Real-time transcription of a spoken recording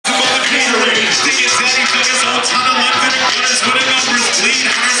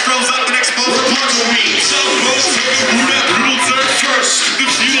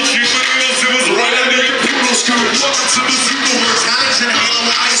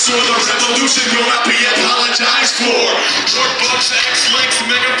dinosaur, the revolution will not be apologized for. Workbooks, X-links,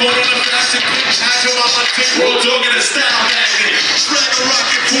 megaphone in the fashion pitch. Agile, I'm a tick roll dog in a style magnet. Drag a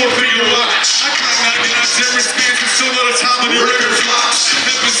rocket, 4-figure watch. I got 99 every stance and still not a time when your record flops.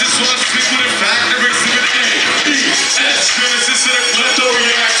 Emphasis on sequence and factor, exhibit A, E, S, genesis in a klepto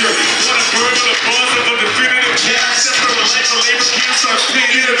reactor. Wanna burn with a buzz of a definitive cast. After a life of labor can't start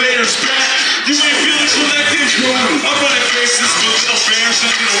paying innovators back. You ain't feeling collected? I'm running faces with little bears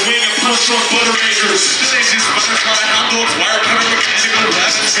under the wing of punch on butter acres. This ain't just butterfly hot dogs, wire cutter, mechanical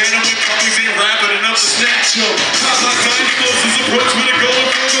rabbits, phantom with puppies ain't rapid enough to snatch them. Top like diagnosis approach with a golden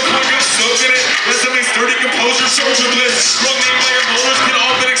field of punk, I'm soaking it. Resume sturdy composure, soldier bliss. Strong name like molars can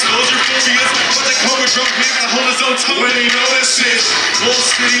all been exposure phobias. But they come with drum hands to hold his own tongue when he notices. Old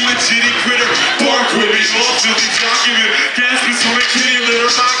city legitty critter, bark with me, all filthy document. Gasping from a kitty litter,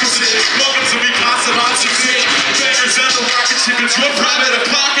 moccasins. Welcome to me, constant oxygen. Bangers and the rocket chickens, your private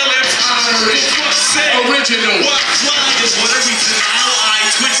apocalypse. Honoring, original. What flying is what every denial I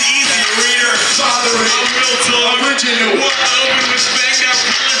twitch easy reader. Fathering, I'm real talk. Original. What open with banged out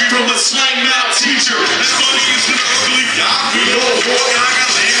calligraphy from a slang mouth teacher. And money is an ugly god. We all walk, and I got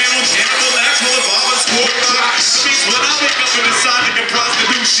layman on cannibal actual evolving sport box. Means when I wake up and decide to comprise the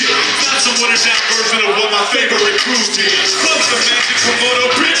new shit. Not some watered down version of what my favorite cruise did. Plus the magic Komodo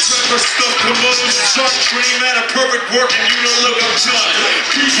bitch. Trapper stuff Komodo shark dream at a perfect work and you don't look I'm done.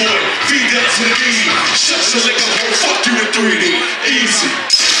 B-boy, feed that to the needy. Shut your liquor hole, fuck you in 3D.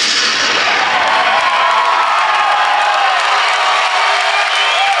 Easy.